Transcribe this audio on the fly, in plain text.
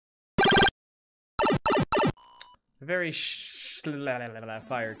Very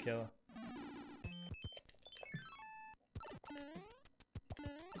fire kill.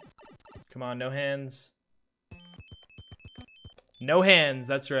 Come on, no hands. No hands,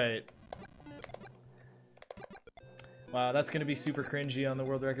 that's right. Wow, that's gonna be super cringy on the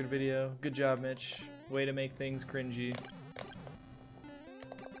world record video. Good job, Mitch. Way to make things cringy.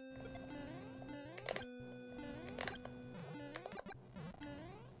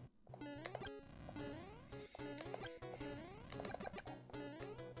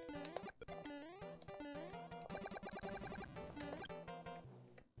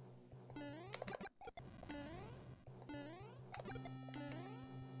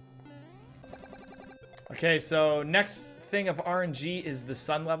 Okay, so next thing of RNG is the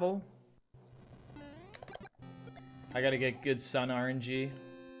sun level. I gotta get good sun RNG.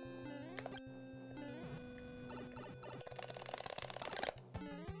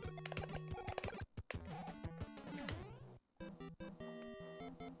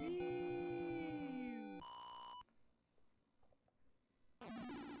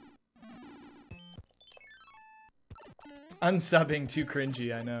 Unsubbing too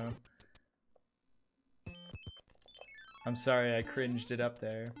cringy, I know. I'm sorry I cringed it up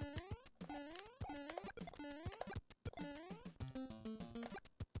there.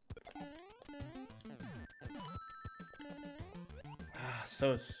 Ah,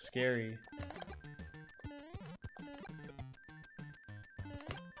 so scary.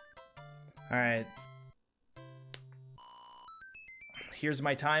 Alright. Here's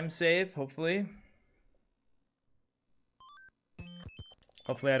my time save, hopefully.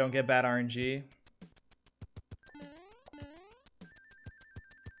 Hopefully I don't get bad RNG.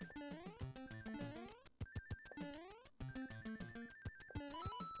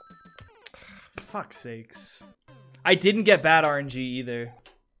 Fuck's sakes. I didn't get bad RNG either.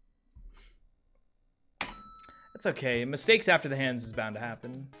 That's okay. Mistakes after the hands is bound to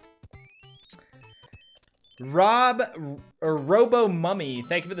happen. Rob or Robo Mummy,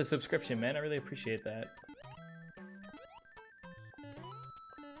 thank you for the subscription, man. I really appreciate that.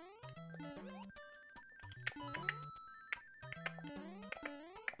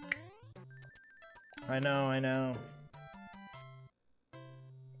 I know, I know.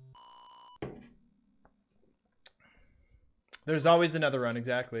 There's always another run,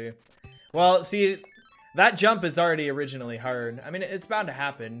 exactly. Well, see, that jump is already originally hard. I mean, it's bound to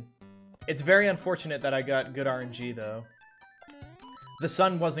happen. It's very unfortunate that I got good RNG, though. The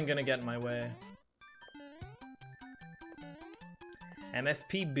sun wasn't going to get in my way.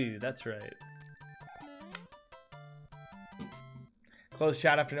 MFP boo, that's right. Close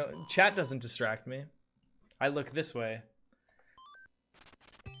chat after no... Chat doesn't distract me. I look this way.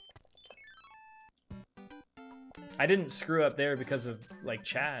 I didn't screw up there because of, like,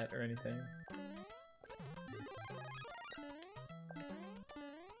 chat or anything.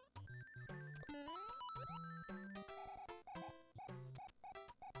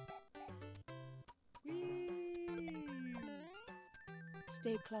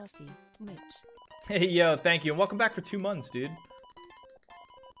 Stay classy, Mitch. Hey, yo, thank you. And welcome back for 2 months, dude.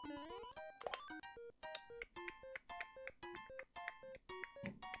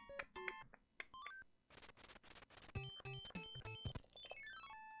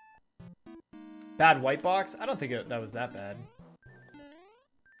 Bad white box? I don't think that was that bad.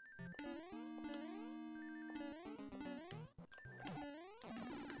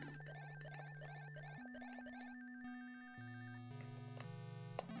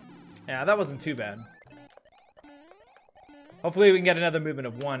 Yeah, that wasn't too bad. Hopefully we can get another movement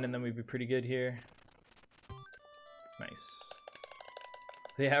of 1 and then we'd be pretty good here. Nice.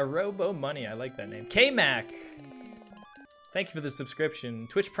 Yeah, Robo Money. I like that name. K-Mac! Thank you for the subscription.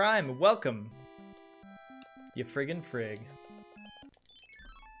 Twitch Prime, welcome. You friggin' frig.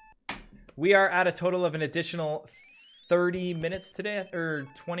 We are at a total of an additional 30 minutes today, or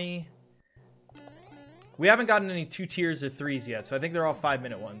 20. We haven't gotten any 2 tiers or 3s yet, so I think they're all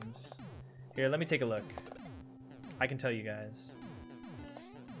 5-minute ones. Here, let me take a look. I can tell you guys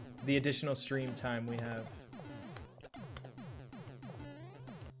the additional stream time we have.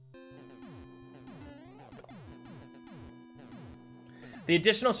 The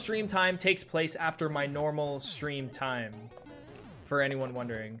additional stream time takes place after my normal stream time, for anyone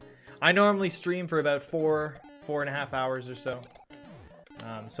wondering. I normally stream for about 4.5 hours or so.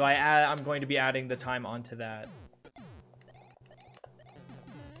 So I'm going to be adding the time onto that.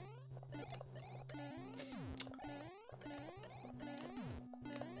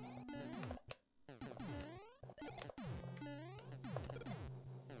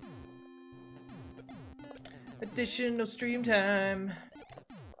 Additional stream time.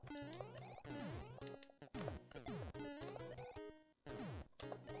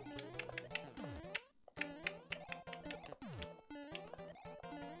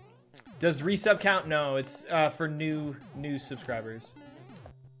 Does resub count? No, it's for new subscribers.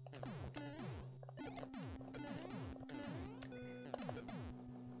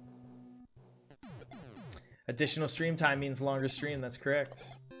 Additional stream time means longer stream. That's correct.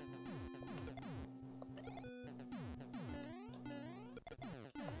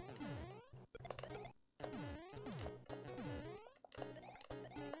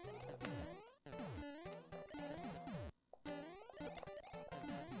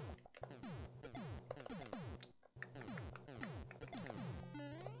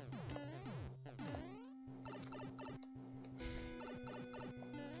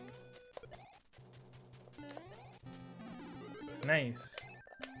 Nice.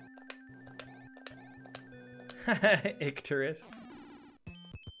 Icterus.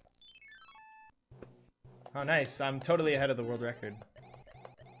 Oh, nice. I'm totally ahead of the world record.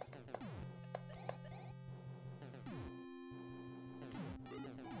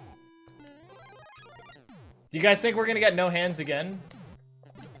 Do you guys think we're gonna get no hands again?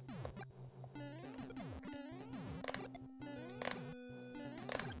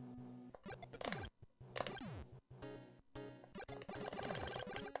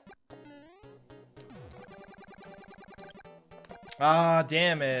 Ah,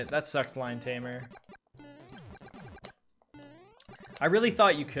 damn it. That sucks, Line Tamer. I really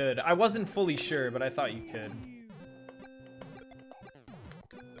thought you could. I wasn't fully sure, but I thought you could.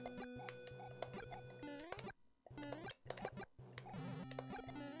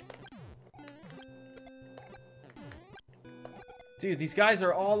 Dude, these guys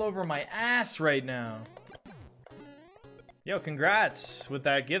are all over my ass right now. Yo, congrats with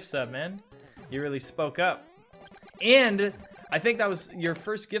that gift sub, man. You really spoke up. And I think that was your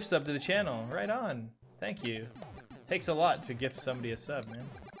first gift sub to the channel. Right on. Thank you. Takes a lot to gift somebody a sub, man.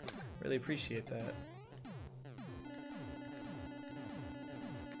 Really appreciate that.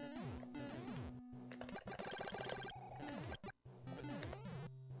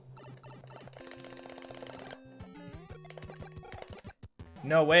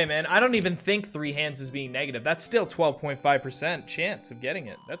 No way, man. I don't even think 3 hands is being negative. That's still 12.5% chance of getting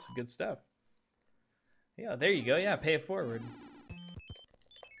it. That's good stuff. Yeah, there you go. Yeah, pay it forward.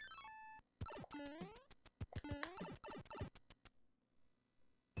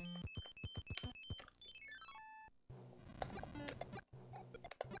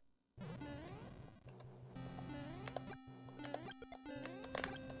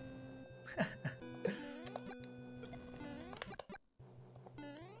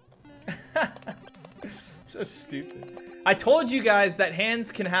 So stupid. I told you guys that hands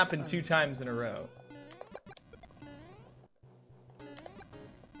can happen 2 times in a row.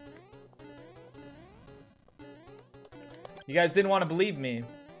 You guys didn't want to believe me.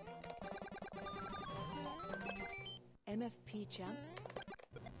 mfpChamp.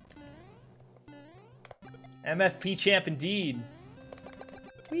 mfpChamp indeed.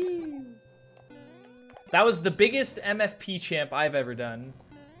 Whee! That was the biggest mfpChamp I've ever done.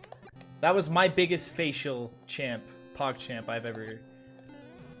 That was my biggest facial champ, PogChamp I've ever...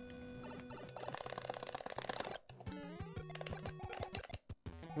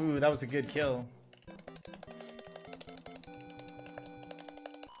 Ooh, that was a good kill.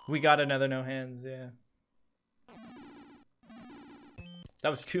 We got another no hands, yeah. That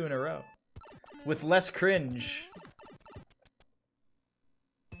was 2 in a row. With less cringe.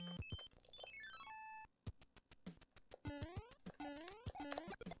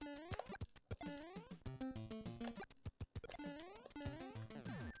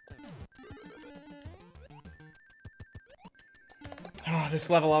 Oh, this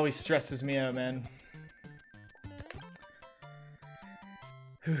level always stresses me out, man.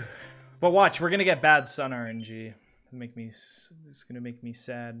 But watch, we're gonna get bad sun RNG. It's gonna make me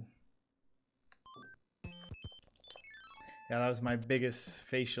sad. Yeah, that was my biggest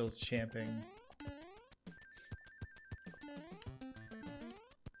facial champing.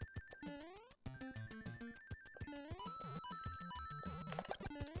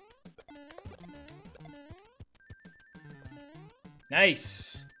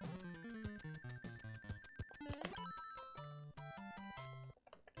 Nice.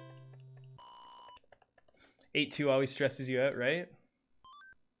 (8-2) always stresses you out, right?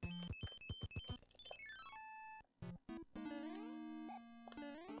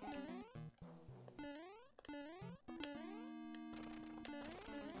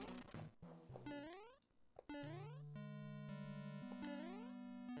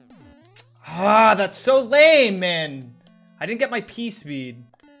 Ah, that's so lame, man. I didn't get my P speed.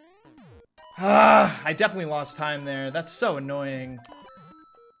 Ah, I definitely lost time there. That's so annoying.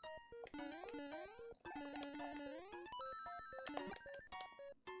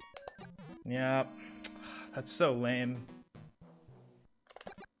 Yeah. That's so lame.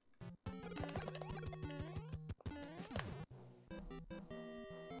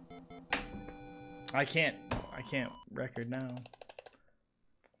 I can't record now.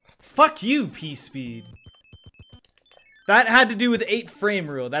 Fuck you, P-Speed. That had to do with 8 frame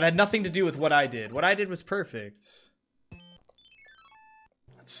rule. That had nothing to do with what I did. What I did was perfect.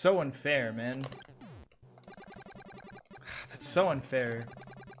 That's so unfair, man. That's so unfair.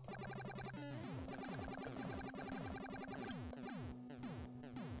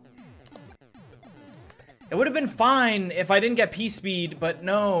 It would have been fine if I didn't get P-Speed, but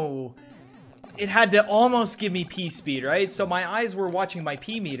no. It had to almost give me P-Speed, right? So my eyes were watching my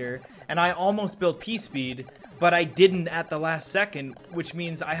P-meter, and I almost built P-Speed, but I didn't at the last second, which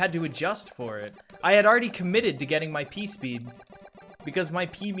means I had to adjust for it. I had already committed to getting my P-Speed because my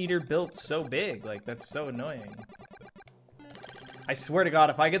P-meter built so big. Like, that's so annoying. I swear to God,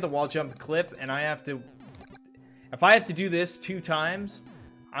 if I get the wall jump clip and I have to... If I have to do this 2 times,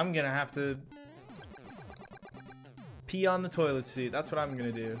 I'm gonna have to... pee on the toilet seat. That's what I'm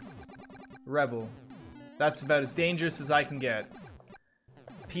gonna do. Rebel. That's about as dangerous as I can get.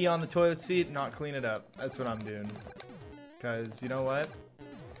 Pee on the toilet seat, not clean it up. That's what I'm doing. Because, you know what?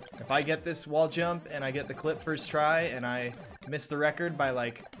 If I get this wall jump and I get the clip first try and I miss the record by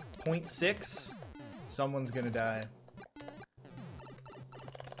like 0.6, someone's gonna die.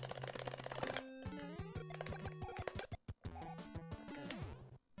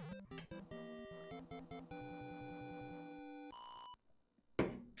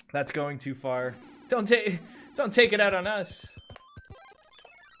 That's going too far. Don't take it out on us.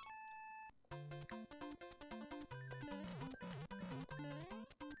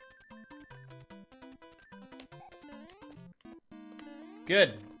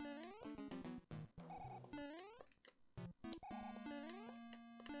 Good.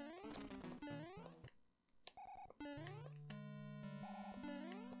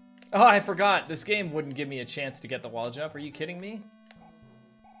 Oh, I forgot. This game wouldn't give me a chance to get the wall jump. Are you kidding me?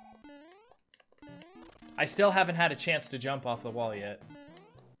 I still haven't had a chance to jump off the wall yet.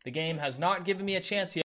 The game has not given me a chance yet.